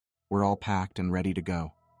we're all packed and ready to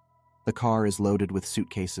go. The car is loaded with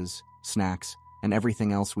suitcases, snacks, and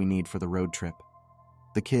everything else we need for the road trip.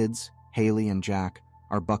 The kids, Haley and Jack,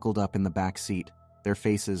 are buckled up in the back seat, their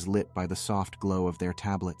faces lit by the soft glow of their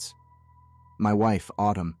tablets. My wife,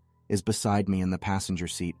 Autumn, is beside me in the passenger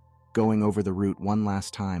seat, going over the route one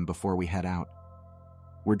last time before we head out.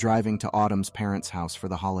 We're driving to Autumn's parents' house for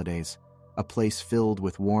the holidays, a place filled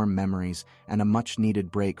with warm memories and a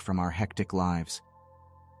much-needed break from our hectic lives.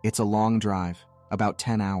 It's a long drive, about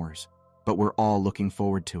 10 hours, but we're all looking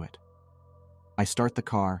forward to it. I start the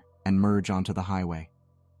car and merge onto the highway.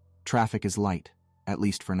 Traffic is light, at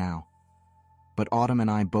least for now. But Autumn and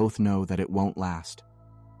I both know that it won't last.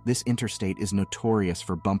 This interstate is notorious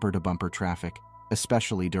for bumper-to-bumper traffic,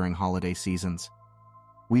 especially during holiday seasons.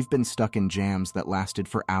 We've been stuck in jams that lasted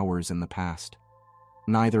for hours in the past.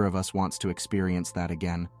 Neither of us wants to experience that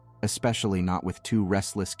again, especially not with two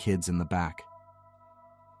restless kids in the back.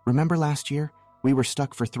 "Remember last year? We were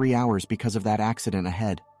stuck for 3 hours because of that accident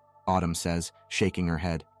ahead," Autumn says, shaking her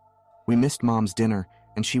head. "We missed Mom's dinner,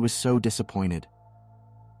 and she was so disappointed."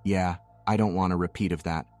 "Yeah, I don't want a repeat of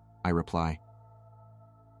that," I reply.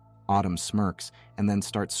 Autumn smirks and then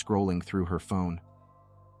starts scrolling through her phone.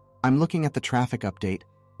 "I'm looking at the traffic update.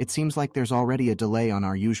 It seems like there's already a delay on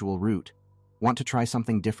our usual route. Want to try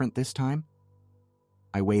something different this time?"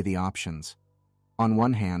 I weigh the options. On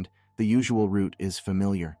one hand, the usual route is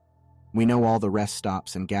familiar. We know all the rest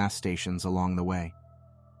stops and gas stations along the way.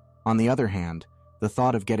 On the other hand, the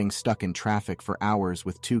thought of getting stuck in traffic for hours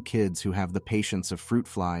with two kids who have the patience of fruit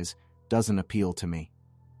flies doesn't appeal to me.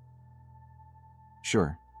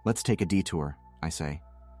 "Sure, let's take a detour," I say.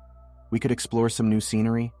 "We could explore some new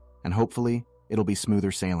scenery, and hopefully, it'll be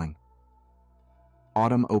smoother sailing."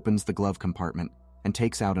 Autumn opens the glove compartment and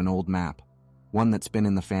takes out an old map, one that's been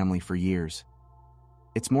in the family for years.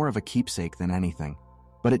 It's more of a keepsake than anything,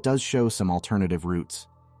 but it does show some alternative routes.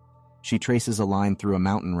 She traces a line through a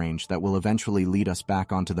mountain range that will eventually lead us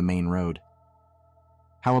back onto the main road.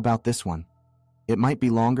 "How about this one? It might be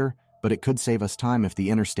longer, but it could save us time if the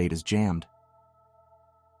interstate is jammed."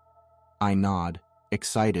 I nod,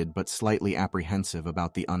 excited but slightly apprehensive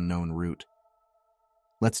about the unknown route.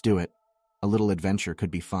 "Let's do it. A little adventure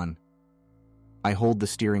could be fun." I hold the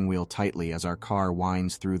steering wheel tightly as our car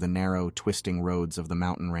winds through the narrow, twisting roads of the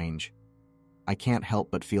mountain range. I can't help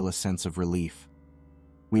but feel a sense of relief.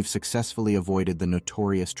 We've successfully avoided the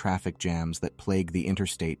notorious traffic jams that plague the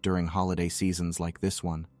interstate during holiday seasons like this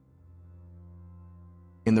one.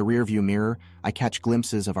 In the rearview mirror, I catch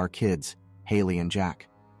glimpses of our kids, Haley and Jack.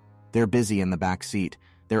 They're busy in the back seat,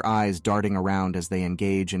 their eyes darting around as they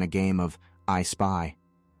engage in a game of I Spy.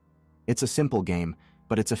 It's a simple game,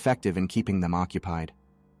 but it's effective in keeping them occupied.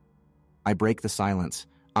 I break the silence,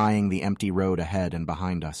 eyeing the empty road ahead and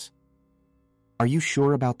behind us. "Are you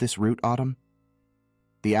sure about this route, Autumn?"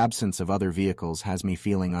 The absence of other vehicles has me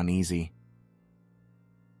feeling uneasy.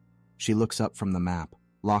 She looks up from the map,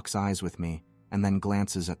 locks eyes with me, and then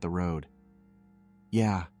glances at the road.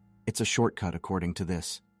 "Yeah, it's a shortcut according to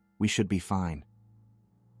this. We should be fine."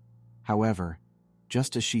 However,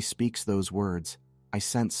 just as she speaks those words, I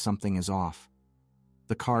sense something is off.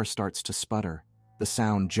 The car starts to sputter, the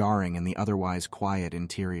sound jarring in the otherwise quiet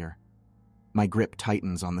interior. My grip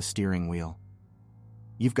tightens on the steering wheel.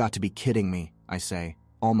 "You've got to be kidding me," I say,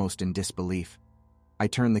 almost in disbelief. I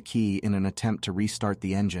turn the key in an attempt to restart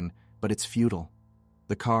the engine, but it's futile.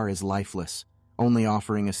 The car is lifeless, only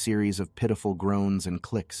offering a series of pitiful groans and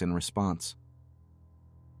clicks in response.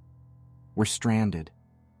 We're stranded,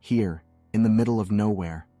 here, in the middle of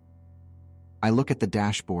nowhere. I look at the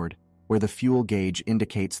dashboard, where the fuel gauge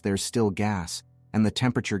indicates there's still gas, and the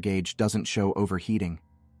temperature gauge doesn't show overheating.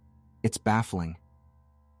 It's baffling.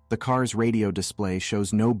 The car's radio display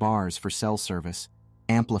shows no bars for cell service,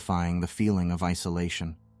 amplifying the feeling of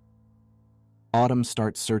isolation. Autumn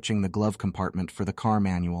starts searching the glove compartment for the car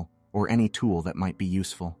manual or any tool that might be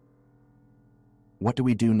useful. "What do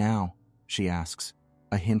we do now?" she asks,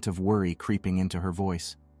 a hint of worry creeping into her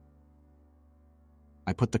voice.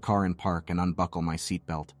 I put the car in park and unbuckle my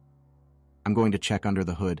seatbelt. I'm going to check under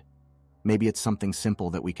the hood. Maybe it's something simple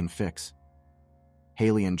that we can fix.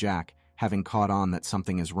 Haley and Jack, having caught on that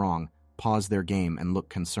something is wrong, pause their game and look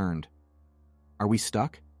concerned. "Are we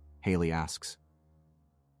stuck?" Haley asks.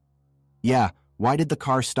 "Yeah, why did the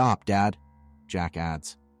car stop, Dad?" Jack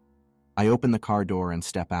adds. I open the car door and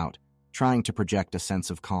step out, trying to project a sense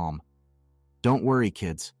of calm. "Don't worry,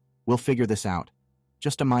 kids. We'll figure this out.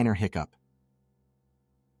 Just a minor hiccup."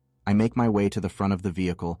 I make my way to the front of the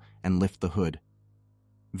vehicle and lift the hood.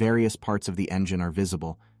 Various parts of the engine are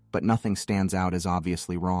visible, but nothing stands out as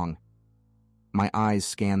obviously wrong. My eyes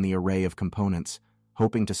scan the array of components,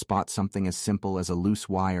 hoping to spot something as simple as a loose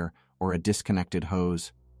wire or a disconnected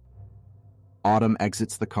hose. Autumn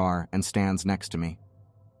exits the car and stands next to me.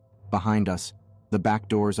 Behind us, the back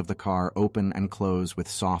doors of the car open and close with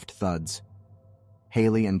soft thuds.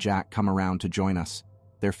 Haley and Jack come around to join us,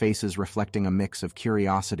 their faces reflecting a mix of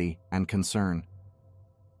curiosity and concern.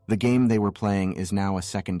 The game they were playing is now a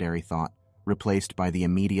secondary thought, replaced by the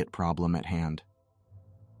immediate problem at hand.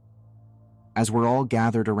 As we're all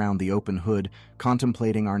gathered around the open hood,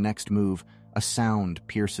 contemplating our next move, a sound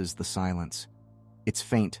pierces the silence. It's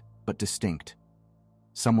faint, but distinct.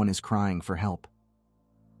 Someone is crying for help.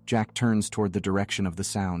 Jack turns toward the direction of the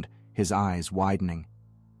sound, his eyes widening.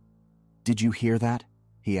 "Did you hear that?"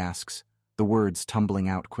 he asks, the words tumbling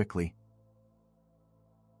out quickly.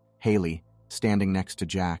 Haley, standing next to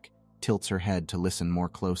Jack, tilts her head to listen more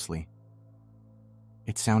closely.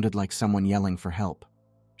 "It sounded like someone yelling for help,"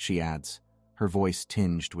 she adds, her voice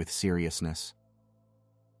tinged with seriousness.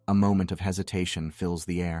 A moment of hesitation fills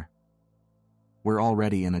the air. We're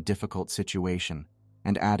already in a difficult situation,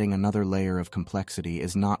 and adding another layer of complexity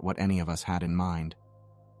is not what any of us had in mind.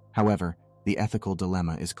 However, the ethical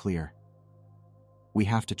dilemma is clear. "We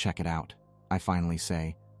have to check it out," I finally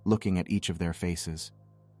say, looking at each of their faces.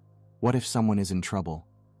 "What if someone is in trouble?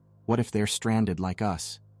 What if they're stranded like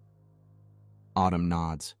us?" Autumn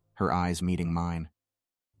nods, her eyes meeting mine.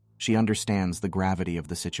 She understands the gravity of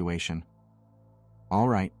the situation. "All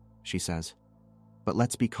right," she says, "but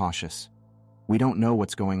let's be cautious. We don't know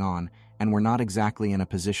what's going on, and we're not exactly in a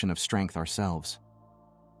position of strength ourselves."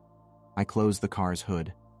 I close the car's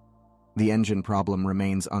hood. The engine problem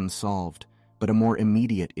remains unsolved, but a more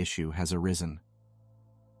immediate issue has arisen.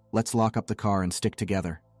 "Let's lock up the car and stick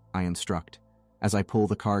together," I instruct, as I pull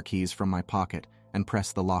the car keys from my pocket and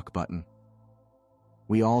press the lock button.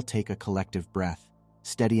 We all take a collective breath,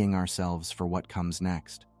 steadying ourselves for what comes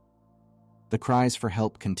next. The cries for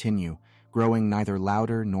help continue, growing neither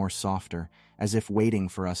louder nor softer, as if waiting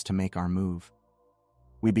for us to make our move.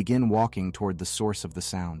 We begin walking toward the source of the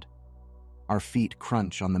sound. Our feet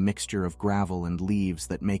crunch on the mixture of gravel and leaves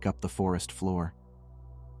that make up the forest floor.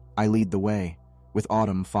 I lead the way, with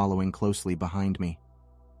Autumn following closely behind me.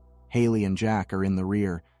 Haley and Jack are in the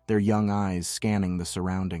rear, their young eyes scanning the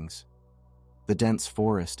surroundings. The dense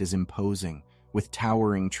forest is imposing, with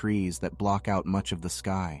towering trees that block out much of the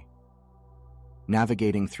sky.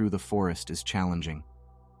 Navigating through the forest is challenging.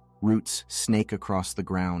 Roots snake across the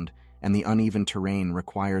ground, and the uneven terrain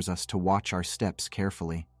requires us to watch our steps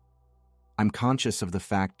carefully. I'm conscious of the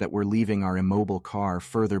fact that we're leaving our immobile car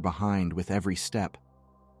further behind with every step,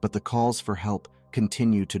 but the calls for help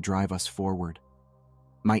continue to drive us forward.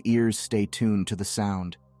 My ears stay tuned to the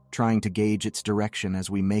sound, trying to gauge its direction as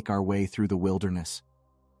we make our way through the wilderness.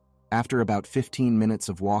 After about 15 minutes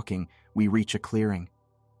of walking, we reach a clearing.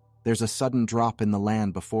 There's a sudden drop in the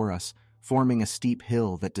land before us, forming a steep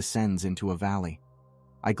hill that descends into a valley.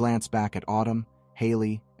 I glance back at Autumn,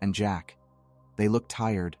 Haley, and Jack. They look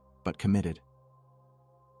tired, but committed.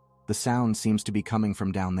 "The sound seems to be coming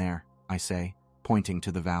from down there," I say, pointing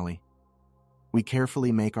to the valley. We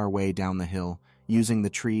carefully make our way down the hill, using the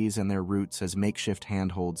trees and their roots as makeshift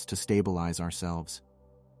handholds to stabilize ourselves.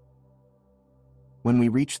 When we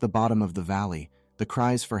reach the bottom of the valley, the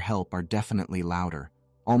cries for help are definitely louder,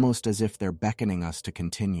 almost as if they're beckoning us to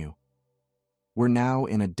continue. We're now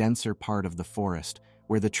in a denser part of the forest,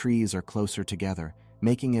 where the trees are closer together,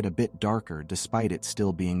 making it a bit darker despite it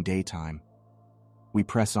still being daytime. We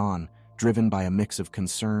press on, driven by a mix of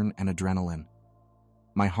concern and adrenaline.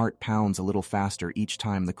 My heart pounds a little faster each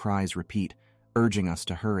time the cries repeat, urging us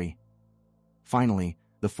to hurry. Finally,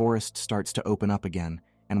 the forest starts to open up again,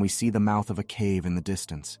 and we see the mouth of a cave in the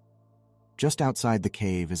distance. Just outside the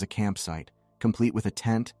cave is a campsite, complete with a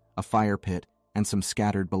tent, a fire pit, and some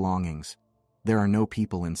scattered belongings. There are no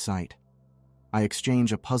people in sight. I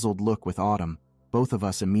exchange a puzzled look with Autumn, both of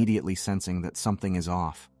us immediately sensing that something is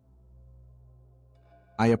off.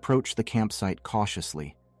 I approach the campsite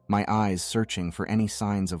cautiously, my eyes searching for any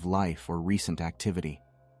signs of life or recent activity.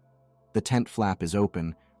 The tent flap is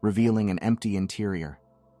open, revealing an empty interior.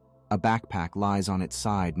 A backpack lies on its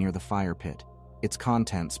side near the fire pit, its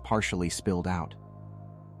contents partially spilled out.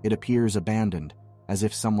 It appears abandoned, as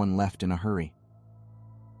if someone left in a hurry.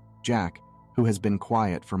 Jack, who has been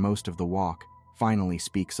quiet for most of the walk, finally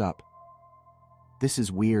speaks up. "This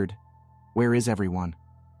is weird. Where is everyone?"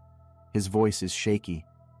 His voice is shaky,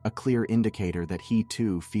 a clear indicator that he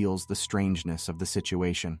too feels the strangeness of the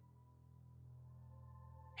situation.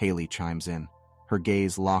 Haley chimes in, her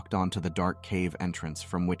gaze locked onto the dark cave entrance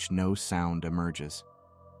from which no sound emerges.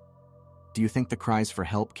 "Do you think the cries for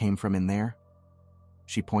help came from in there?"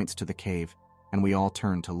 She points to the cave, and we all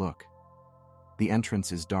turn to look. The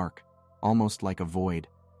entrance is dark, almost like a void,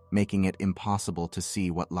 making it impossible to see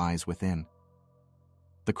what lies within.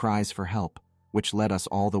 The cries for help, which led us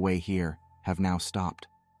all the way here, have now stopped.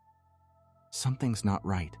 "Something's not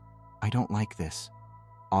right. I don't like this,"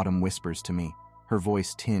 Autumn whispers to me, her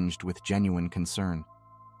voice tinged with genuine concern.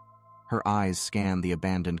 Her eyes scan the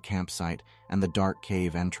abandoned campsite and the dark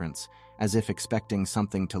cave entrance, as if expecting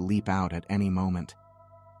something to leap out at any moment.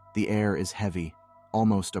 The air is heavy,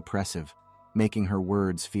 almost oppressive, making her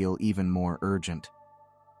words feel even more urgent.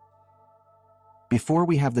 Before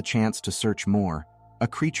we have the chance to search more, a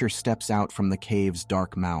creature steps out from the cave's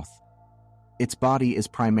dark mouth. Its body is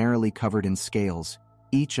primarily covered in scales,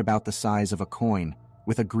 each about the size of a coin,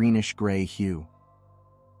 with a greenish-gray hue.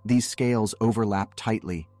 These scales overlap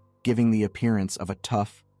tightly, giving the appearance of a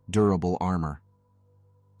tough, durable armor.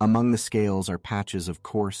 Among the scales are patches of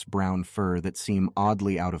coarse brown fur that seem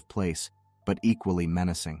oddly out of place, but equally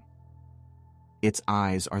menacing. Its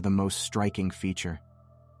eyes are the most striking feature,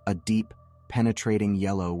 a deep, penetrating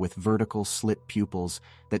yellow with vertical slit pupils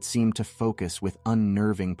that seem to focus with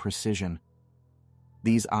unnerving precision.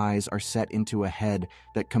 These eyes are set into a head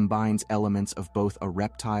that combines elements of both a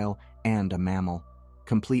reptile and a mammal,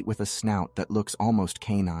 complete with a snout that looks almost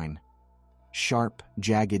canine. Sharp,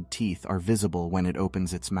 jagged teeth are visible when it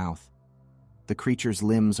opens its mouth. The creature's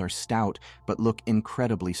limbs are stout but look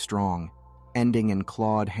incredibly strong, ending in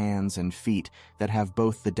clawed hands and feet that have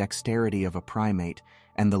both the dexterity of a primate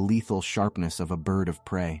and the lethal sharpness of a bird of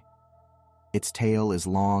prey. Its tail is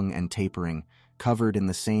long and tapering, covered in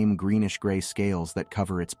the same greenish-gray scales that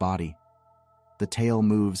cover its body. The tail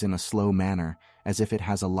moves in a slow manner, as if it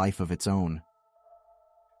has a life of its own.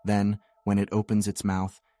 Then, when it opens its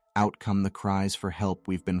mouth, out come the cries for help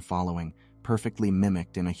we've been following, perfectly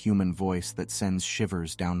mimicked in a human voice that sends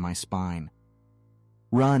shivers down my spine.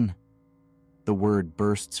 "Run!" The word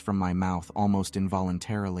bursts from my mouth almost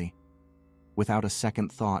involuntarily. Without a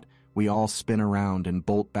second thought, we all spin around and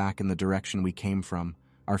bolt back in the direction we came from,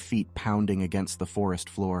 our feet pounding against the forest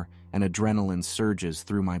floor, and adrenaline surges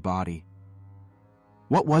through my body.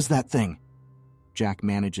 "What was that thing?" Jack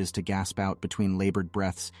manages to gasp out between labored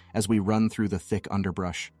breaths as we run through the thick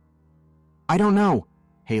underbrush. "I don't know,"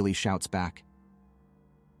 Haley shouts back.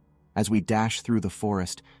 As we dash through the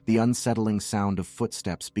forest, the unsettling sound of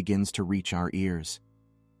footsteps begins to reach our ears.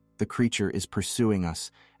 The creature is pursuing us,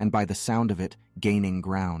 and by the sound of it, gaining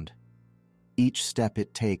ground. Each step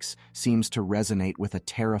it takes seems to resonate with a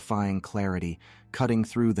terrifying clarity, cutting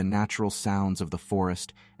through the natural sounds of the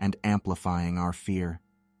forest and amplifying our fear.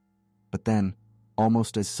 But then,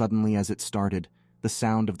 almost as suddenly as it started, the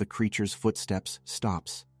sound of the creature's footsteps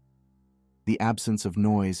stops. The absence of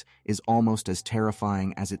noise is almost as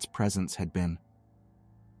terrifying as its presence had been.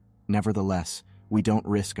 Nevertheless, we don't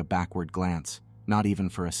risk a backward glance, not even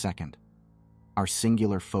for a second. Our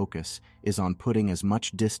singular focus is on putting as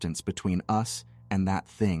much distance between us and that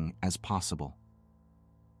thing as possible.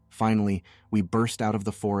 Finally, we burst out of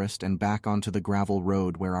the forest and back onto the gravel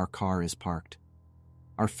road where our car is parked.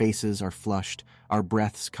 Our faces are flushed, our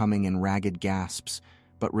breaths coming in ragged gasps,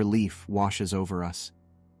 but relief washes over us.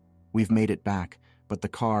 We've made it back, but the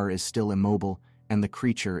car is still immobile and the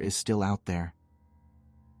creature is still out there.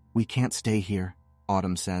 "We can't stay here,"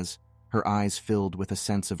 Autumn says, her eyes filled with a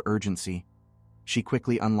sense of urgency. She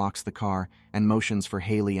quickly unlocks the car and motions for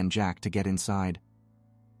Haley and Jack to get inside.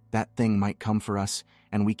 That thing might come for us,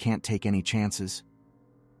 and we can't take any chances.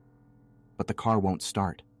 But the car won't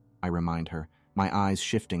start, I remind her, my eyes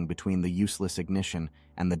shifting between the useless ignition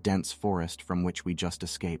and the dense forest from which we just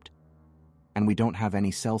escaped. And we don't have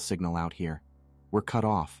any cell signal out here. We're cut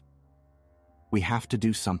off. "We have to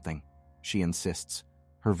do something," she insists,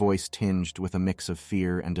 her voice tinged with a mix of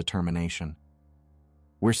fear and determination.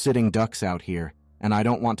 "We're sitting ducks out here, and I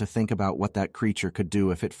don't want to think about what that creature could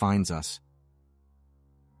do if it finds us."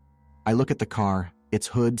 I look at the car, its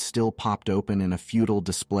hood still popped open in a futile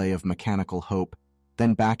display of mechanical hope,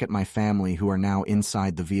 then back at my family who are now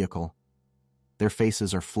inside the vehicle. Their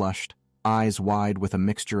faces are flushed, eyes wide with a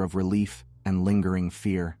mixture of relief and lingering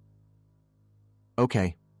fear.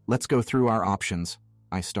 "Okay, let's go through our options,"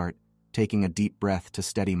 I start, taking a deep breath to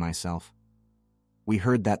steady myself. We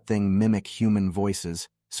heard that thing mimic human voices,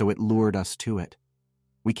 so it lured us to it.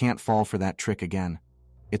 We can't fall for that trick again.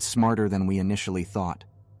 It's smarter than we initially thought.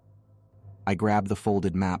 I grab the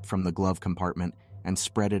folded map from the glove compartment and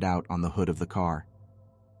spread it out on the hood of the car.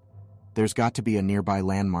 There's got to be a nearby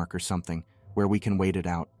landmark or something where we can wait it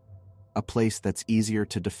out. A place that's easier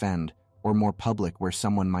to defend or more public where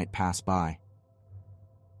someone might pass by.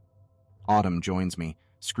 Autumn joins me,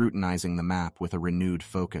 scrutinizing the map with a renewed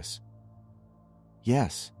focus.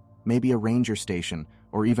 "Yes, maybe a ranger station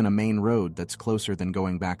or even a main road that's closer than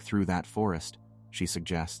going back through that forest, she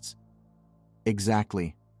suggests.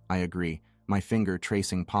 Exactly, I agree, my finger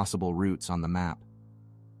tracing possible routes on the map.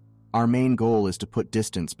 Our main goal is to put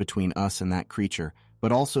distance between us and that creature,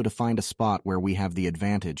 but also to find a spot where we have the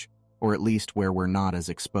advantage, or at least where we're not as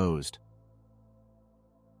exposed.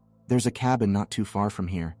 There's a cabin not too far from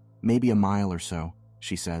here, maybe a mile or so,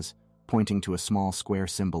 she says, pointing to a small square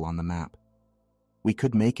symbol on the map. We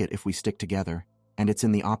could make it if we stick together, and it's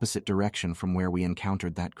in the opposite direction from where we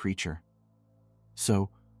encountered that creature. So,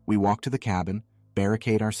 we walk to the cabin,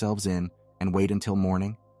 barricade ourselves in, and wait until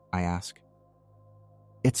morning? I ask.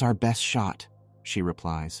 It's our best shot, she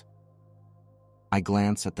replies. I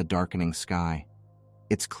glance at the darkening sky.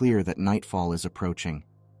 It's clear that nightfall is approaching,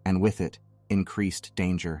 and with it, increased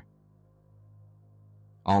danger.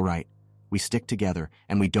 All right, we stick together,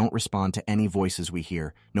 and we don't respond to any voices we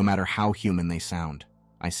hear, no matter how human they sound,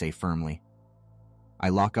 I say firmly. I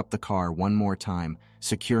lock up the car one more time,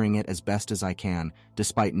 securing it as best as I can,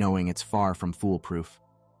 despite knowing it's far from foolproof.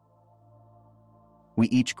 We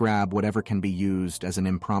each grab whatever can be used as an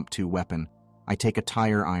impromptu weapon. I take a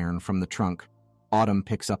tire iron from the trunk, Autumn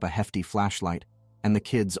picks up a hefty flashlight, and the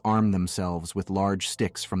kids arm themselves with large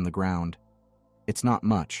sticks from the ground. It's not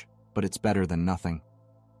much, but it's better than nothing.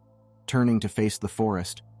 Turning to face the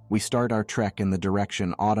forest, we start our trek in the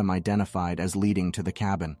direction Autumn identified as leading to the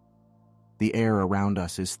cabin. The air around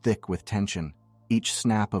us is thick with tension, each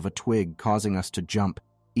snap of a twig causing us to jump,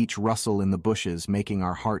 each rustle in the bushes making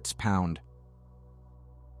our hearts pound.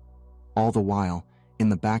 All the while, in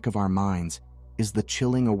the back of our minds, is the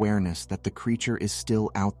chilling awareness that the creature is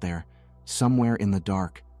still out there, somewhere in the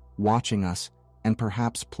dark, watching us and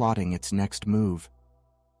perhaps plotting its next move.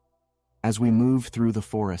 As we move through the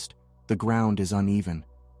forest, the ground is uneven,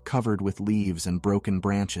 covered with leaves and broken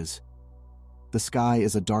branches. The sky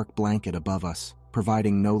is a dark blanket above us,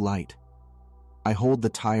 providing no light. I hold the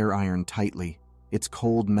tire iron tightly, its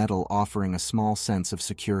cold metal offering a small sense of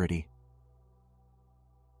security.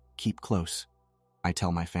 Keep close, I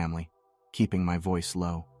tell my family, keeping my voice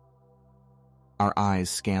low. Our eyes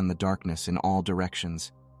scan the darkness in all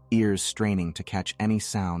directions, ears straining to catch any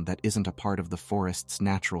sound that isn't a part of the forest's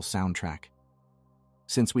natural soundtrack.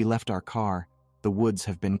 Since we left our car, the woods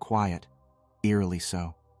have been quiet, eerily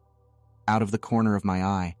so. Out of the corner of my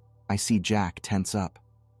eye, I see Jack tense up.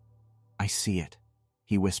 I see it,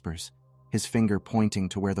 he whispers, his finger pointing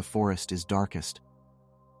to where the forest is darkest.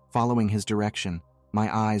 Following his direction,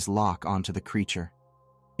 my eyes lock onto the creature.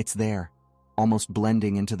 It's there, almost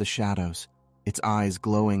blending into the shadows, its eyes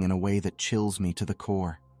glowing in a way that chills me to the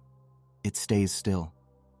core. It stays still,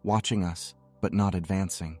 watching us, but not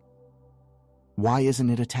advancing. Why isn't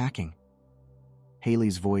it attacking?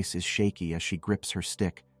 Haley's voice is shaky as she grips her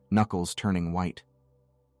stick, knuckles turning white.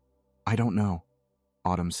 I don't know,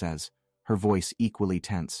 Autumn says, her voice equally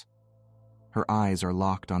tense. Her eyes are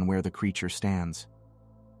locked on where the creature stands.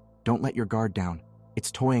 Don't let your guard down.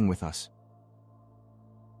 It's toying with us.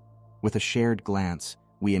 With a shared glance,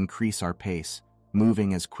 we increase our pace,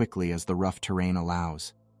 moving as quickly as the rough terrain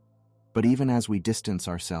allows. But even as we distance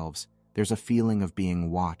ourselves, there's a feeling of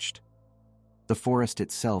being watched. The forest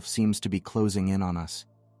itself seems to be closing in on us.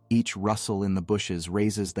 Each rustle in the bushes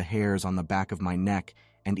raises the hairs on the back of my neck,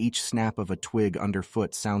 and each snap of a twig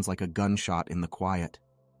underfoot sounds like a gunshot in the quiet.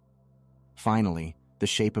 Finally, the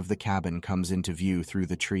shape of the cabin comes into view through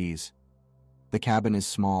the trees. The cabin is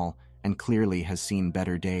small and clearly has seen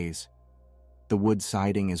better days. The wood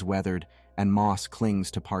siding is weathered and moss clings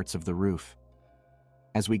to parts of the roof.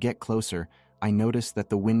 As we get closer, I notice that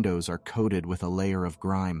the windows are coated with a layer of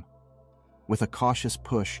grime. With a cautious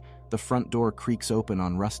push, the front door creaks open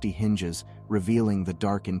on rusty hinges, revealing the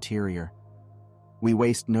dark interior. We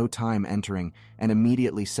waste no time entering and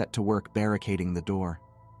immediately set to work barricading the door.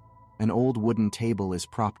 An old wooden table is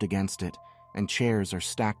propped against it, and chairs are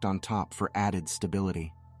stacked on top for added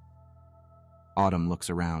stability. Autumn looks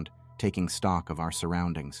around, taking stock of our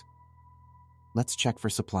surroundings. Let's check for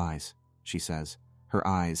supplies, she says, her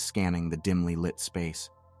eyes scanning the dimly lit space.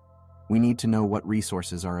 We need to know what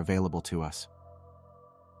resources are available to us.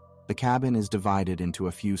 The cabin is divided into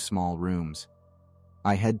a few small rooms.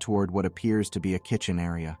 I head toward what appears to be a kitchen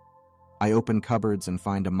area. I open cupboards and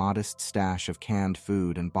find a modest stash of canned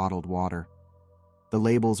food and bottled water. The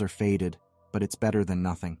labels are faded, but it's better than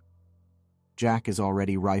nothing. Jack is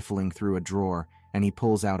already rifling through a drawer, and he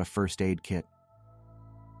pulls out a first aid kit.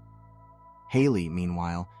 Haley,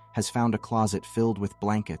 meanwhile, has found a closet filled with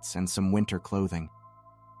blankets and some winter clothing.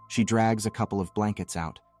 She drags a couple of blankets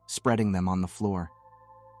out, spreading them on the floor.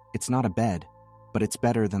 It's not a bed, but it's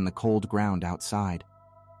better than the cold ground outside.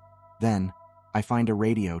 Then, I find a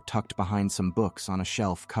radio tucked behind some books on a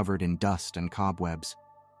shelf covered in dust and cobwebs.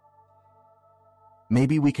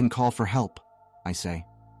 "Maybe we can call for help," I say.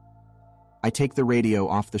 I take the radio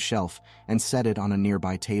off the shelf and set it on a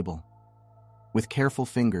nearby table. With careful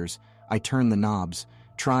fingers, I turn the knobs,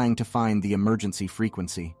 trying to find the emergency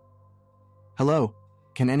frequency. "Hello,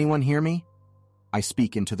 can anyone hear me?" I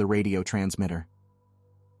speak into the radio transmitter.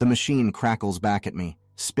 The machine crackles back at me,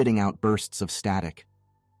 spitting out bursts of static.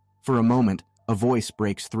 For a moment, a voice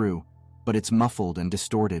breaks through, but it's muffled and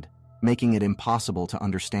distorted, making it impossible to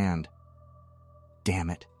understand. "Damn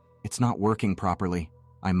it, it's not working properly,"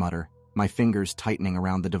 I mutter, my fingers tightening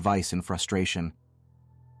around the device in frustration.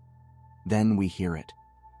 Then we hear it,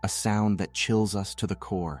 a sound that chills us to the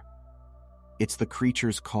core. It's the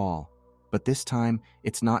creature's call, but this time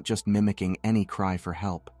it's not just mimicking any cry for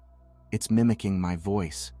help. It's mimicking my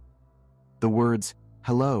voice. The words,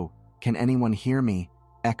 "Hello, can anyone hear me?"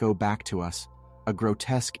 echo back to us, a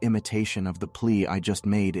grotesque imitation of the plea I just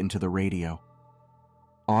made into the radio.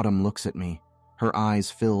 Autumn looks at me, her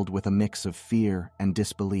eyes filled with a mix of fear and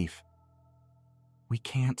disbelief. "We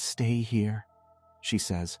can't stay here," she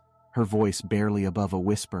says, her voice barely above a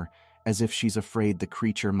whisper, as if she's afraid the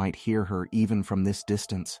creature might hear her even from this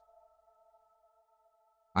distance.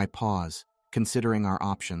 I pause, considering our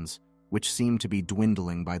options, which seem to be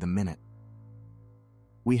dwindling by the minute.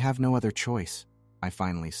 "We have no other choice," I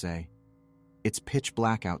finally say. "It's pitch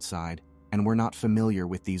black outside, and we're not familiar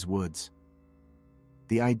with these woods."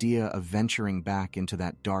 The idea of venturing back into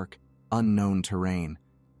that dark, unknown terrain,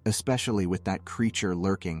 especially with that creature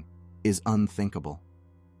lurking, is unthinkable.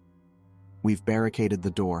 We've barricaded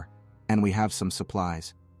the door, and we have some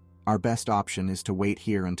supplies. Our best option is to wait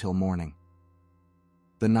here until morning.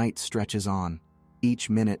 The night stretches on, each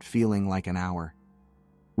minute feeling like an hour.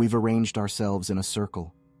 We've arranged ourselves in a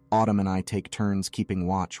circle. Autumn and I take turns keeping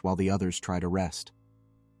watch while the others try to rest.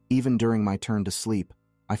 Even during my turn to sleep,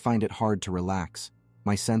 I find it hard to relax,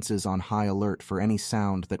 my senses on high alert for any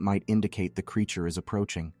sound that might indicate the creature is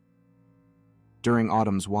approaching. During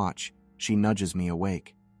Autumn's watch, she nudges me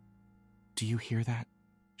awake. "Do you hear that?"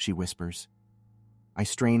 she whispers. I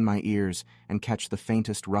strain my ears and catch the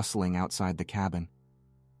faintest rustling outside the cabin.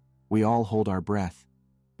 We all hold our breath,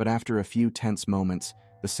 but after a few tense moments,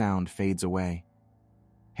 the sound fades away.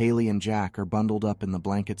 Haley and Jack are bundled up in the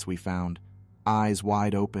blankets we found, eyes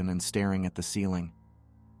wide open and staring at the ceiling.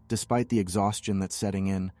 Despite the exhaustion that's setting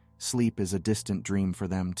in, sleep is a distant dream for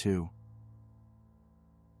them too.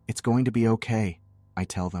 "It's going to be okay," I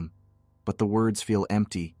tell them, but the words feel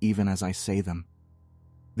empty even as I say them.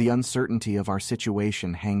 The uncertainty of our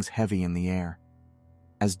situation hangs heavy in the air.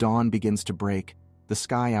 As dawn begins to break, the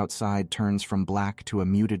sky outside turns from black to a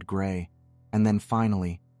muted gray, and then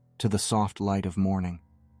finally to the soft light of morning.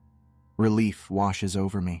 Relief washes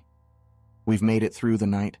over me. We've made it through the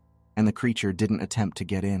night, and the creature didn't attempt to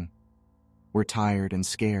get in. We're tired and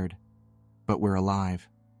scared, but we're alive.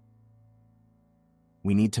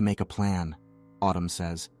 "We need to make a plan," Autumn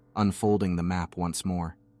says, unfolding the map once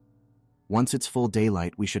more. "Once it's full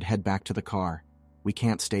daylight, we should head back to the car. We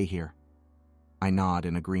can't stay here." I nod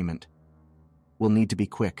in agreement. "We'll need to be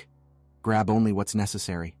quick. Grab only what's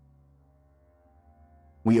necessary."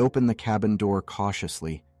 We open the cabin door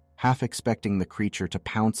cautiously, half expecting the creature to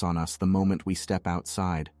pounce on us the moment we step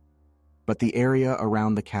outside. But the area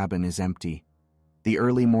around the cabin is empty. The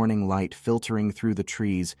early morning light filtering through the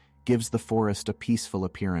trees gives the forest a peaceful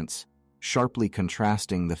appearance, sharply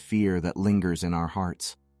contrasting the fear that lingers in our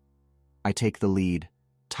hearts. I take the lead,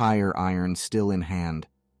 tire iron still in hand,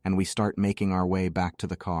 and we start making our way back to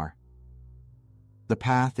the car. The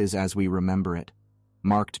path is as we remember it,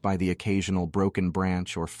 marked by the occasional broken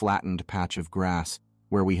branch or flattened patch of grass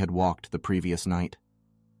where we had walked the previous night.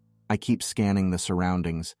 I keep scanning the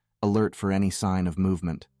surroundings, alert for any sign of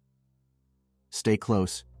movement. "Stay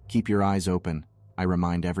close, keep your eyes open," I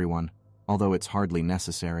remind everyone, although it's hardly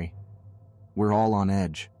necessary. We're all on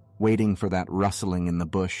edge, waiting for that rustling in the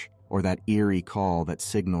bush or that eerie call that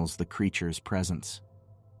signals the creature's presence.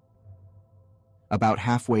 About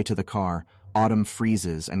halfway to the car, Autumn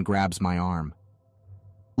freezes and grabs my arm.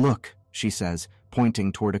 "Look," she says,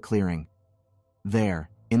 pointing toward a clearing. There,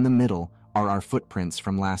 in the middle, are our footprints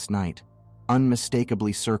from last night,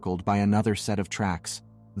 unmistakably circled by another set of tracks,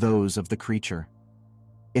 those of the creature.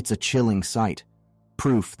 It's a chilling sight,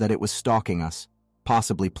 proof that it was stalking us,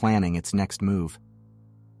 possibly planning its next move.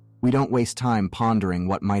 We don't waste time pondering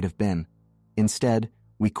what might have been. Instead,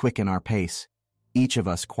 we quicken our pace, each of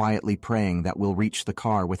us quietly praying that we'll reach the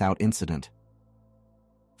car without incident.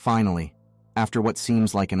 Finally, after what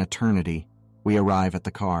seems like an eternity, we arrive at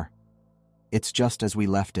the car. It's just as we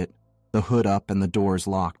left it, the hood up and the doors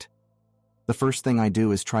locked. The first thing I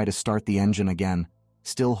do is try to start the engine again,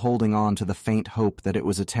 still holding on to the faint hope that it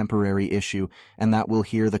was a temporary issue and that we'll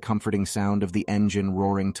hear the comforting sound of the engine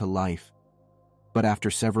roaring to life. But after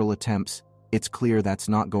several attempts, it's clear that's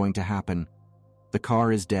not going to happen. The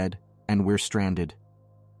car is dead, and we're stranded.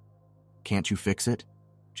 "Can't you fix it?"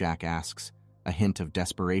 Jack asks, a hint of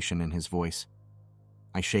desperation in his voice.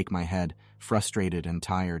 I shake my head, frustrated and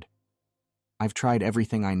tired. "I've tried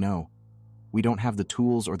everything I know. We don't have the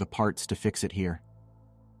tools or the parts to fix it here."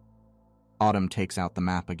 Autumn takes out the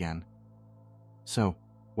map again. "So,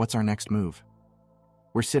 what's our next move?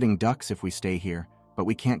 We're sitting ducks if we stay here, but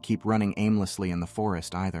we can't keep running aimlessly in the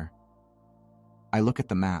forest either." I look at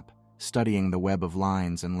the map, studying the web of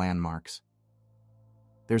lines and landmarks.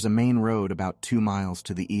 There's a main road about 2 miles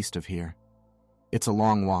to the east of here. It's a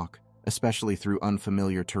long walk, especially through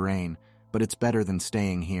unfamiliar terrain, but it's better than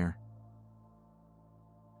staying here.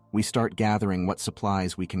 We start gathering what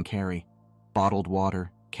supplies we can carry: bottled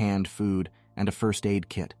water, canned food, and a first aid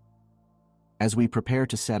kit. As we prepare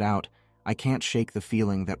to set out, I can't shake the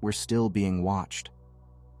feeling that we're still being watched.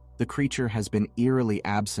 The creature has been eerily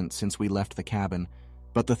absent since we left the cabin,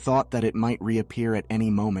 but the thought that it might reappear at any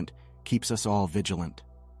moment keeps us all vigilant.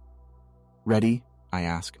 "Ready?" I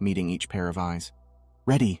ask, meeting each pair of eyes.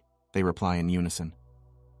 "Ready," they reply in unison.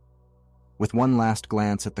 With one last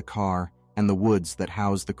glance at the car and the woods that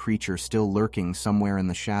house the creature still lurking somewhere in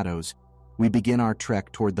the shadows, we begin our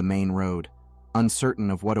trek toward the main road, uncertain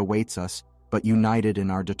of what awaits us, but united in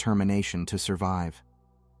our determination to survive.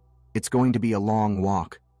 It's going to be a long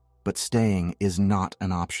walk, but staying is not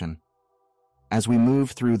an option. As we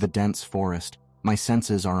move through the dense forest, my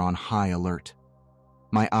senses are on high alert.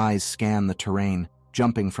 My eyes scan the terrain,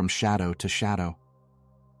 jumping from shadow to shadow.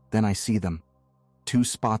 Then I see them, 2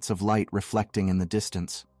 spots of light reflecting in the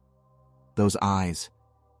distance. Those eyes,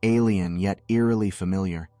 alien yet eerily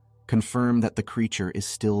familiar, confirm that the creature is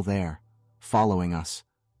still there, following us,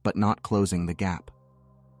 but not closing the gap.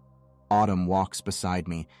 Autumn walks beside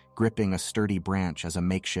me, gripping a sturdy branch as a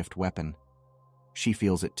makeshift weapon. She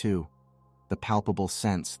feels it too, the palpable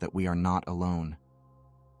sense that we are not alone.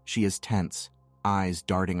 She is tense, eyes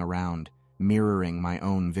darting around, mirroring my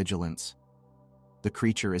own vigilance. The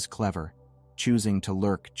creature is clever, choosing to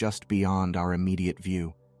lurk just beyond our immediate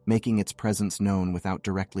view, making its presence known without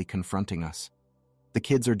directly confronting us. The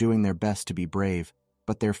kids are doing their best to be brave,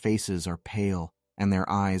 but their faces are pale and their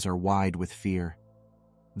eyes are wide with fear.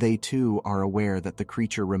 They too are aware that the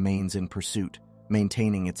creature remains in pursuit,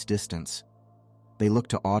 maintaining its distance. They look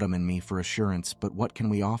to Autumn and me for assurance, but what can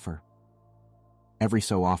we offer? Every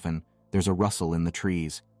so often, there's a rustle in the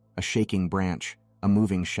trees, a shaking branch, a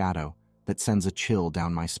moving shadow that sends a chill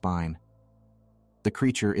down my spine. The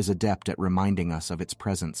creature is adept at reminding us of its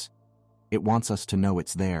presence. It wants us to know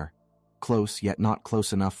it's there, close yet not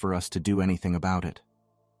close enough for us to do anything about it.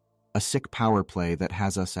 A sick power play that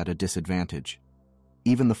has us at a disadvantage.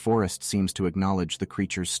 Even the forest seems to acknowledge the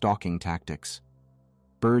creature's stalking tactics.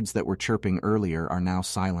 Birds that were chirping earlier are now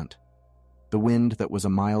silent. The wind that was a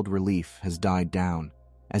mild relief has died down,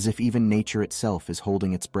 as if even nature itself is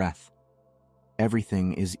holding its breath.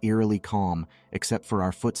 Everything is eerily calm except for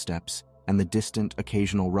our footsteps and the distant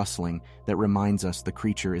occasional rustling that reminds us the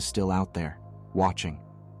creature is still out there, watching.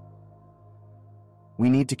 "We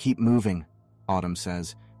need to keep moving," Autumn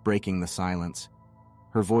says, breaking the silence.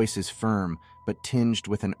 Her voice is firm, but tinged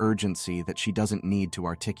with an urgency that she doesn't need to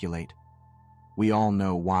articulate. We all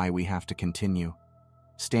know why we have to continue.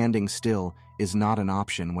 Standing still is not an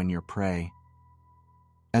option when you're prey.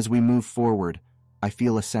 As we move forward, I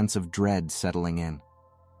feel a sense of dread settling in.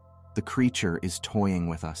 The creature is toying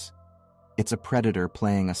with us. It's a predator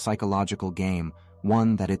playing a psychological game,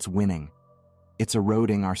 one that it's winning. It's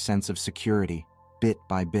eroding our sense of security, bit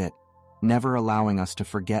by bit, never allowing us to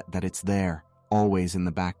forget that it's there, always in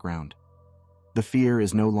the background. The fear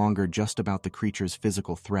is no longer just about the creature's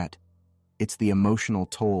physical threat. It's the emotional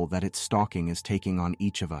toll that its stalking is taking on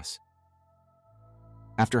each of us.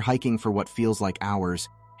 After hiking for what feels like hours,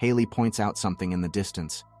 Haley points out something in the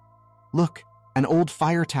distance. "Look, an old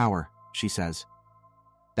fire tower," she says.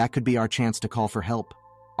 "That could be our chance to call for help,"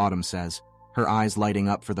 Autumn says, her eyes lighting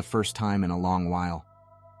up for the first time in a long while.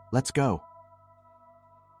 "Let's go."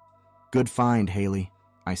 "Good find, Haley,"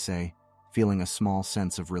 I say, feeling a small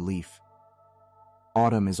sense of relief.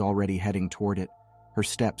 Autumn is already heading toward it, her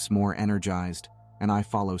steps more energized, and I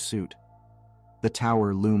follow suit. The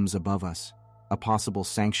tower looms above us, a possible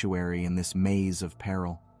sanctuary in this maze of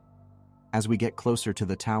peril. As we get closer to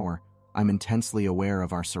the tower, I'm intensely aware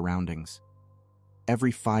of our surroundings.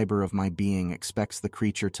 Every fiber of my being expects the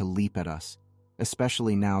creature to leap at us,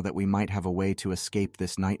 especially now that we might have a way to escape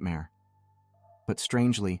this nightmare. But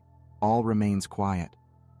strangely, All remains quiet.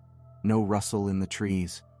 No rustle in the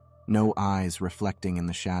trees, no eyes reflecting in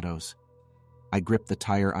the shadows. I grip the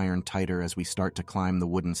tire iron tighter as we start to climb the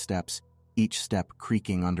wooden steps, each step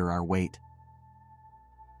creaking under our weight.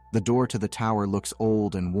 The door to the tower looks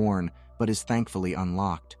old and worn, but is thankfully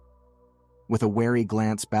unlocked. With a wary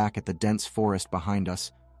glance back at the dense forest behind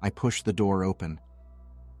us, I push the door open.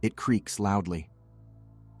 It creaks loudly.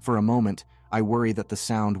 For a moment, I worry that the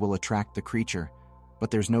sound will attract the creature, but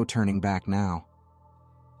there's no turning back now.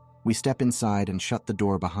 We step inside and shut the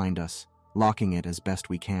door behind us, locking it as best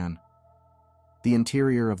we can. The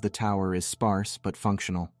interior of the tower is sparse but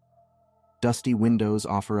functional. Dusty windows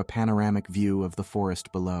offer a panoramic view of the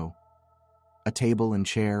forest below. A table and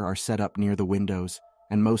chair are set up near the windows,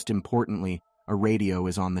 and most importantly, a radio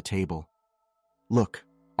is on the table. "Look,"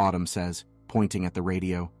 Autumn says, pointing at the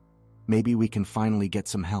radio. "Maybe we can finally get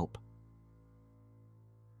some help."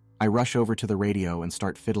 I rush over to the radio and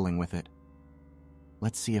start fiddling with it.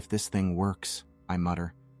 "Let's see if this thing works," I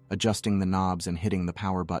mutter, adjusting the knobs and hitting the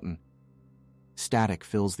power button. Static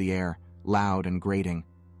fills the air, loud and grating,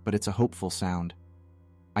 but it's a hopeful sound.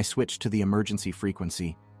 I switch to the emergency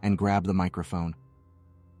frequency and grab the microphone.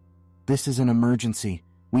 "This is an emergency.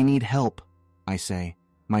 We need help," I say,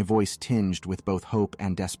 my voice tinged with both hope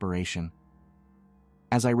and desperation.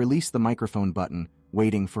 As I release the microphone button,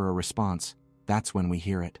 waiting for a response, that's when we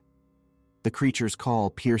hear it. The creature's call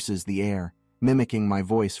pierces the air, mimicking my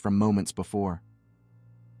voice from moments before.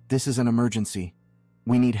 "This is an emergency.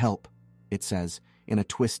 We need help," it says, in a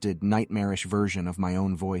twisted, nightmarish version of my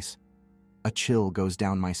own voice. A chill goes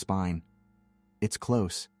down my spine. It's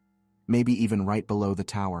close, maybe even right below the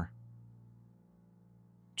tower.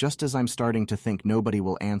 Just as I'm starting to think nobody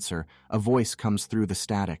will answer, a voice comes through the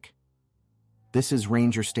static. "This is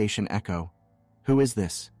Ranger Station Echo. Who is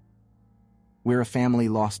this?" "We're a family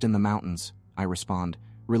lost in the mountains," I respond,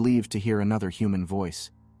 relieved to hear another human voice.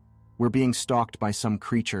 "We're being stalked by some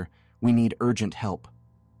creature. We need urgent help."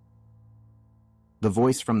 The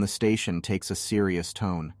voice from the station takes a serious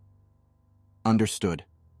tone. "Understood.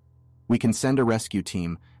 We can send a rescue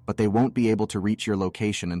team, but they won't be able to reach your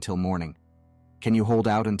location until morning. Can you hold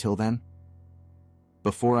out until then?"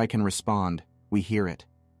 Before I can respond, we hear it,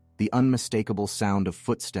 the unmistakable sound of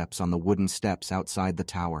footsteps on the wooden steps outside the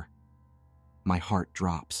tower. My heart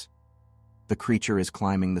drops. The creature is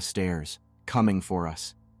climbing the stairs, coming for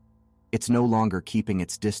us. It's no longer keeping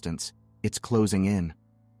its distance, it's closing in.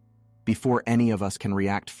 Before any of us can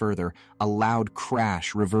react further, a loud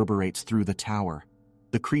crash reverberates through the tower.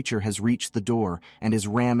 The creature has reached the door and is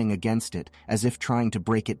ramming against it, as if trying to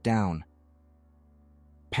break it down.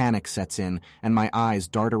 Panic sets in, and my eyes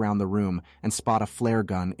dart around the room and spot a flare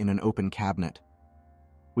gun in an open cabinet.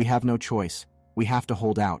 "We have no choice. We have to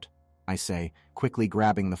hold out," I say, quickly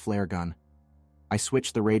grabbing the flare gun. I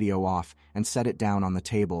switch the radio off and set it down on the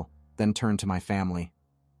table, then turn to my family.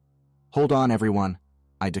 "Hold on, everyone,"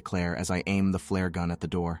 I declare as I aim the flare gun at the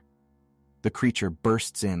door. The creature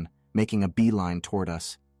bursts in, making a beeline toward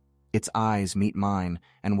us. Its eyes meet mine,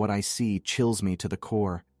 and what I see chills me to the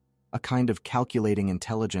core, a kind of calculating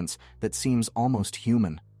intelligence that seems almost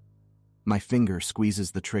human. My finger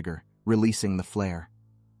squeezes the trigger, releasing the flare.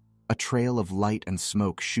 A trail of light and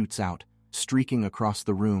smoke shoots out, streaking across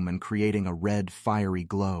the room and creating a red, fiery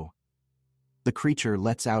glow. The creature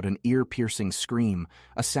lets out an ear-piercing scream,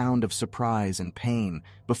 a sound of surprise and pain,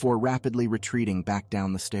 before rapidly retreating back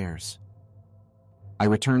down the stairs. I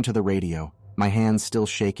return to the radio, my hands still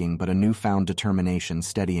shaking but a newfound determination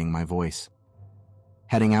steadying my voice.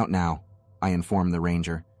 "Heading out now," I inform the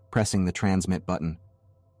ranger, pressing the transmit button.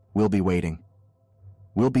 "We'll be waiting."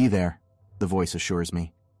 "We'll be there," the voice assures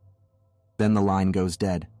me. Then the line goes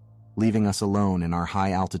dead, leaving us alone in our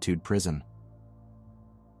high-altitude prison.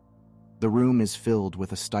 The room is filled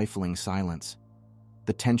with a stifling silence.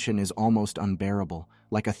 The tension is almost unbearable,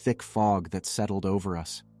 like a thick fog that's settled over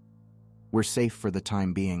us. We're safe for the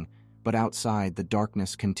time being, but outside the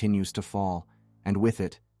darkness continues to fall, and with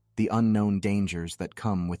it, the unknown dangers that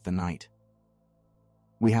come with the night.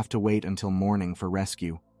 We have to wait until morning for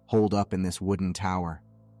rescue, holed up in this wooden tower.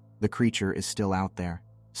 The creature is still out there,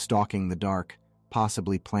 stalking the dark,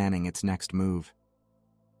 possibly planning its next move.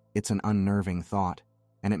 It's an unnerving thought,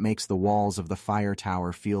 and it makes the walls of the fire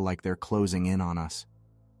tower feel like they're closing in on us.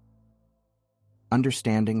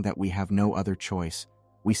 Understanding that we have no other choice,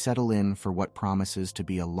 we settle in for what promises to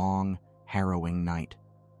be a long, harrowing night.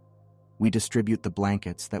 We distribute the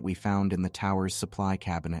blankets that we found in the tower's supply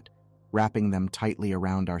cabinet, wrapping them tightly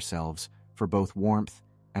around ourselves for both warmth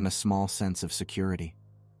and a small sense of security.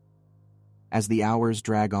 As the hours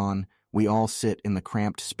drag on, we all sit in the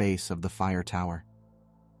cramped space of the fire tower.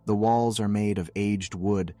 The walls are made of aged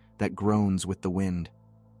wood that groans with the wind.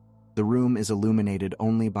 The room is illuminated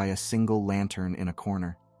only by a single lantern in a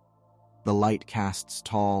corner. The light casts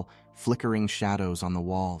tall, flickering shadows on the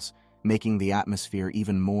walls, making the atmosphere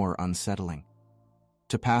even more unsettling.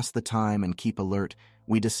 To pass the time and keep alert,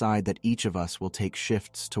 we decide that each of us will take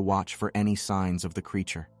shifts to watch for any signs of the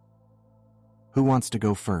creature. Who wants to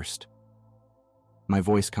go first? My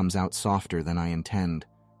voice comes out softer than I intend,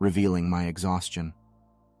 revealing my exhaustion.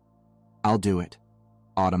 I'll do it,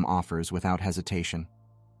 Autumn offers without hesitation.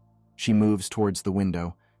 She moves towards the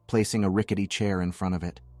window, placing a rickety chair in front of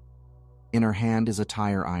it. In her hand is a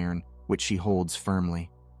tire iron, which she holds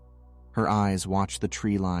firmly. Her eyes watch the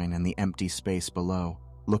tree line and the empty space below,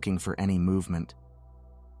 looking for any movement.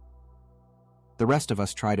 The rest of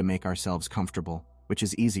us try to make ourselves comfortable, which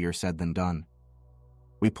is easier said than done.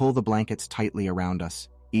 We pull the blankets tightly around us,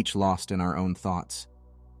 each lost in our own thoughts.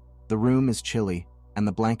 The room is chilly, and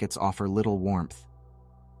the blankets offer little warmth.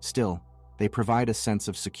 Still, they provide a sense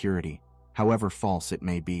of security, however false it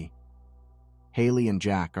may be. Haley and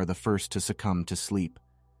Jack are the first to succumb to sleep,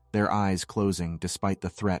 their eyes closing despite the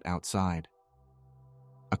threat outside.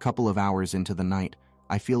 A couple of hours into the night,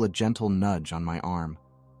 I feel a gentle nudge on my arm.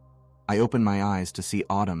 I open my eyes to see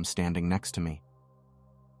Autumn standing next to me.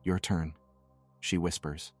 "Your turn," she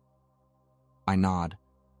whispers. I nod,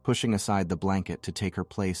 pushing aside the blanket to take her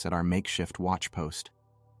place at our makeshift watch post.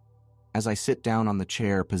 As I sit down on the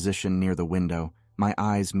chair positioned near the window, my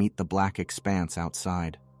eyes meet the black expanse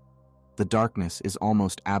outside. The darkness is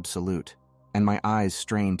almost absolute, and my eyes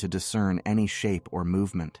strain to discern any shape or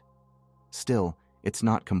movement. Still, it's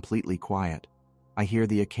not completely quiet. I hear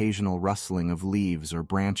the occasional rustling of leaves or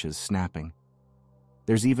branches snapping.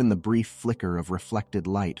 There's even the brief flicker of reflected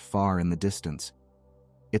light far in the distance.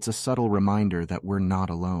 It's a subtle reminder that we're not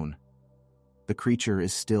alone. The creature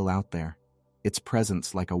is still out there, its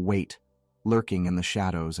presence like a weight, lurking in the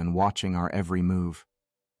shadows and watching our every move.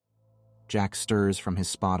 Jack stirs from his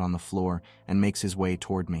spot on the floor and makes his way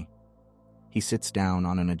toward me. He sits down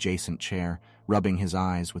on an adjacent chair, rubbing his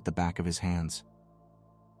eyes with the back of his hands.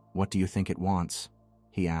 "What do you think it wants?"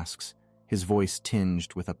 he asks, his voice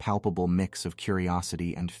tinged with a palpable mix of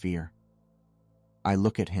curiosity and fear. I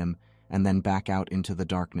look at him and then back out into the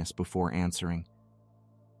darkness before answering.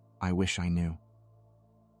 "I wish I knew."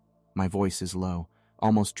 My voice is low,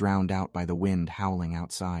 almost drowned out by the wind howling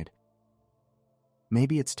outside.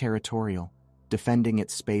 Maybe it's territorial, defending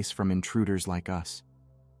its space from intruders like us.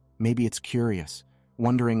 Maybe it's curious,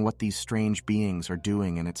 wondering what these strange beings are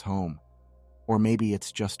doing in its home. Or maybe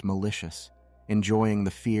it's just malicious, enjoying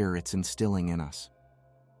the fear it's instilling in us.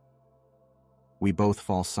 We both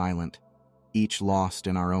fall silent, each lost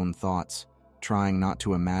in our own thoughts, trying not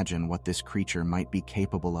to imagine what this creature might be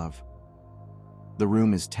capable of. The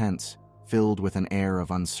room is tense, filled with an air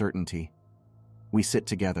of uncertainty. We sit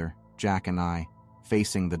together, Jack and I,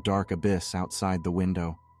 facing the dark abyss outside the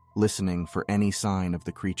window, listening for any sign of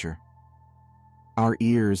the creature. Our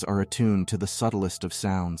ears are attuned to the subtlest of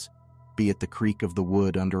sounds, be it the creak of the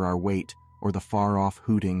wood under our weight or the far-off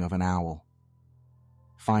hooting of an owl.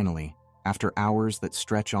 Finally, after hours that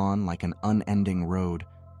stretch on like an unending road,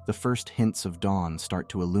 the first hints of dawn start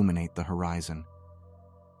to illuminate the horizon.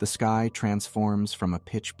 The sky transforms from a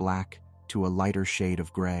pitch black to a lighter shade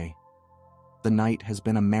of gray. The night has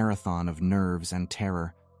been a marathon of nerves and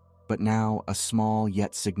terror, but now a small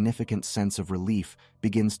yet significant sense of relief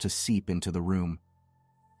begins to seep into the room.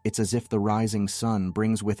 It's as if the rising sun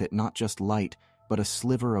brings with it not just light, but a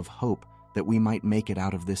sliver of hope that we might make it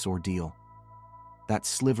out of this ordeal. That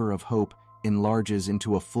sliver of hope enlarges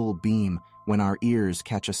into a full beam when our ears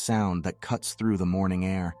catch a sound that cuts through the morning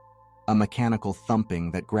air, a mechanical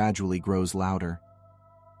thumping that gradually grows louder.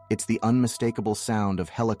 It's the unmistakable sound of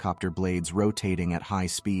helicopter blades rotating at high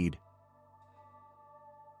speed.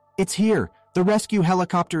 "It's here! The rescue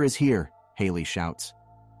helicopter is here!" Haley shouts.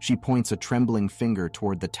 She points a trembling finger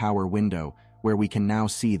toward the tower window, where we can now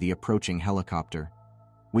see the approaching helicopter.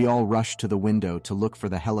 We all rush to the window to look for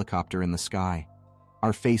the helicopter in the sky.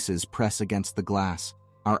 Our faces press against the glass,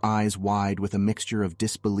 our eyes wide with a mixture of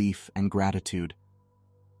disbelief and gratitude.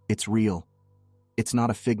 It's real. It's not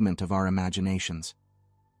a figment of our imaginations.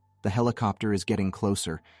 The helicopter is getting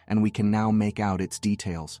closer, and we can now make out its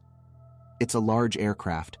details. It's a large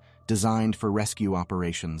aircraft designed for rescue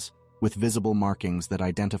operations, with visible markings that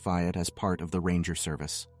identify it as part of the Ranger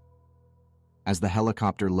Service. As the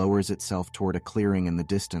helicopter lowers itself toward a clearing in the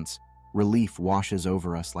distance, relief washes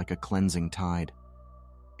over us like a cleansing tide.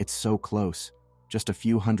 It's so close, just a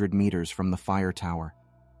few hundred meters from the fire tower.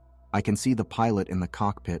 I can see the pilot in the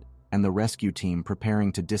cockpit and the rescue team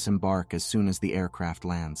preparing to disembark as soon as the aircraft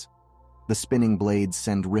lands. The spinning blades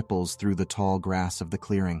send ripples through the tall grass of the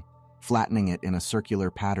clearing, flattening it in a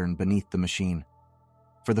circular pattern beneath the machine.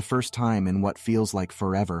 For the first time in what feels like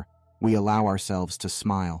forever, we allow ourselves to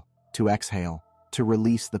smile, to exhale, to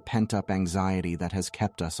release the pent-up anxiety that has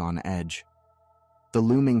kept us on edge. The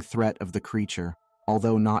looming threat of the creature,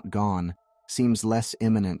 although not gone, seems less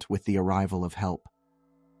imminent with the arrival of help.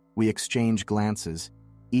 We exchange glances,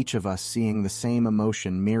 each of us seeing the same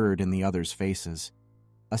emotion mirrored in the other's faces.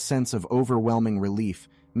 A sense of overwhelming relief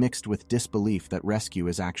mixed with disbelief that rescue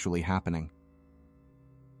is actually happening.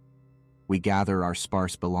 We gather our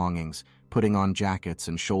sparse belongings, putting on jackets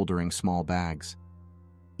and shouldering small bags.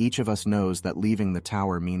 Each of us knows that leaving the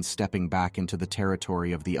tower means stepping back into the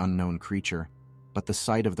territory of the unknown creature, but the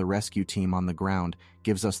sight of the rescue team on the ground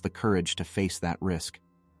gives us the courage to face that risk.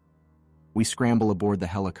 We scramble aboard the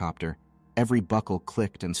helicopter. Every buckle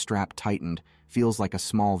clicked and strap tightened feels like a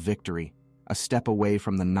small victory, a step away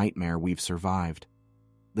from the nightmare we've survived.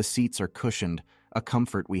 The seats are cushioned, a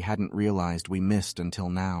comfort we hadn't realized we missed until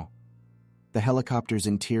now. The helicopter's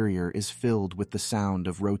interior is filled with the sound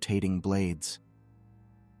of rotating blades.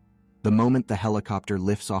 The moment the helicopter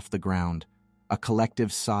lifts off the ground, a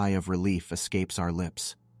collective sigh of relief escapes our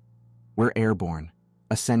lips. We're airborne,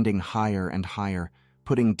 ascending higher and higher,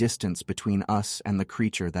 putting distance between us and the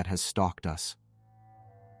creature that has stalked us.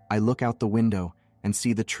 I look out the window and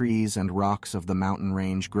see the trees and rocks of the mountain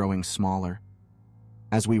range growing smaller.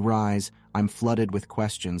 As we rise, I'm flooded with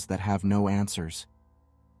questions that have no answers.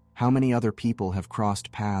 How many other people have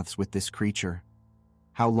crossed paths with this creature?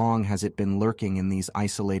 How long has it been lurking in these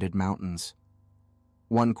isolated mountains?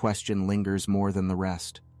 One question lingers more than the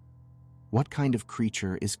rest. What kind of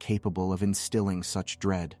creature is capable of instilling such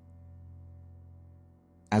dread?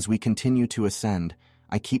 As we continue to ascend,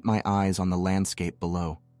 I keep my eyes on the landscape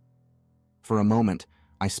below. For a moment,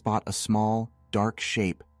 I spot a small, dark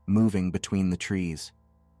shape moving between the trees.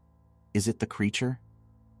 Is it the creature?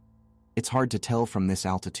 It's hard to tell from this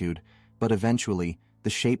altitude, but eventually, the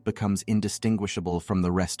shape becomes indistinguishable from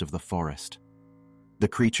the rest of the forest. The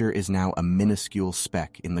creature is now a minuscule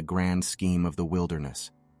speck in the grand scheme of the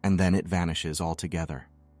wilderness, and then it vanishes altogether.